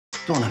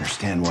don't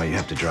understand why you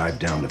have to drive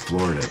down to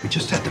Florida. We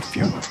just had the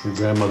funeral. Your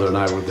grandmother and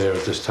I were there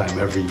at this time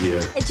every year.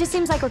 It just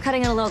seems like we're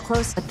cutting it a little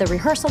close with the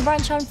rehearsal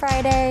brunch on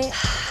Friday.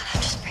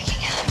 I'm just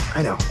freaking out.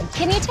 I know.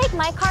 Can you take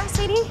my car,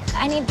 sweetie?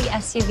 I need the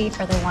SUV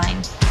for the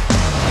wine.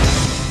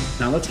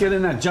 Now let's get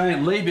in that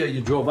giant labia you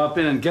drove up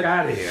in and get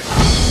out of here.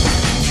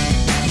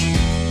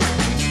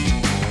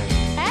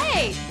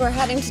 Hey! We're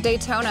heading to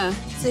Daytona.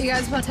 So you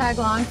guys want to tag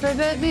along for a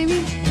bit,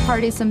 maybe?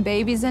 Party some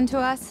babies into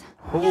us?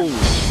 Oh,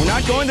 we're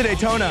not going to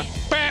Daytona.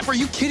 Bam, are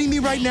you kidding me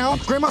right now?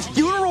 Grandma's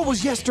funeral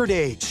was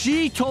yesterday.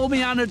 She told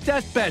me on her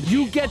deathbed,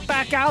 you get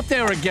back out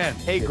there again.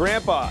 Hey,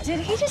 Grandpa.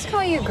 Did he just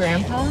call you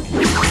Grandpa?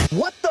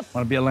 What the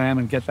Want to be a lamb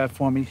and get that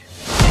for me?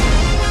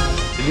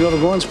 Did you ever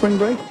go on spring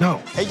break? No.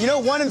 Hey, you know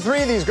 1 in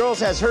 3 of these girls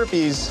has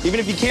herpes, even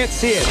if you can't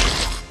see it.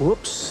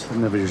 Whoops, that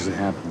never usually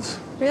happens.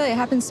 Really, it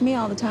happens to me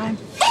all the time.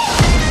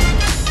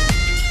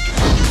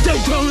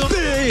 Daytona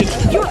Beach!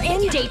 You're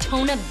in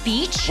Daytona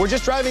Beach? We're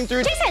just driving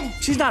through. Jason!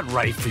 She's not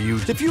right for you.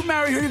 If you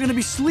marry her, you're gonna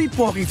be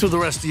sleepwalking through the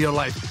rest of your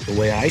life. The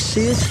way I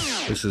see it,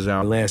 this is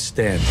our last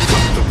stand.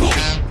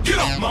 Get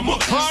off my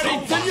mother! Party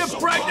till you're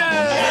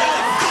pregnant!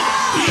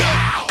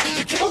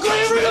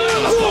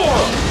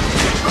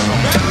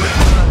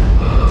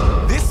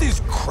 This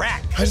is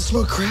crack. I just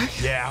smoke crack?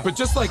 Yeah, but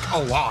just like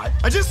a lot.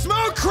 I just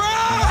smoke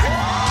crack!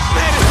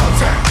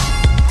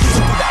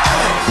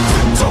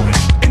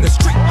 In the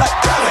street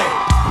like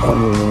I want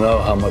you to know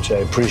how much I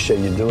appreciate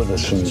you doing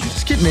this for me.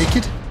 Just get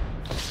naked.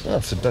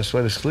 That's the best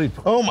way to sleep.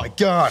 Oh my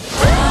God.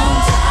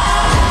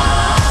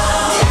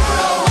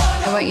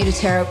 I want you to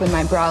tear open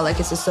my bra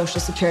like it's a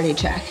social security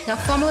check. Now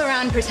fumble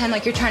around and pretend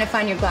like you're trying to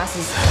find your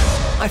glasses.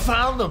 I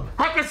found them.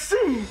 I can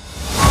see.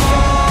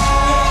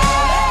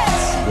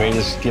 The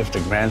greatest gift a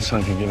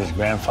grandson can give his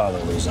grandfather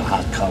is a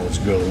hot college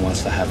girl who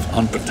wants to have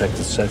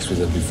unprotected sex with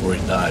him before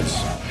he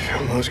dies.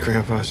 Most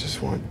grandpas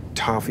just want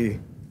toffee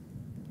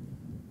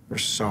or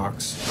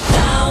socks.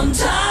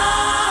 Downtown.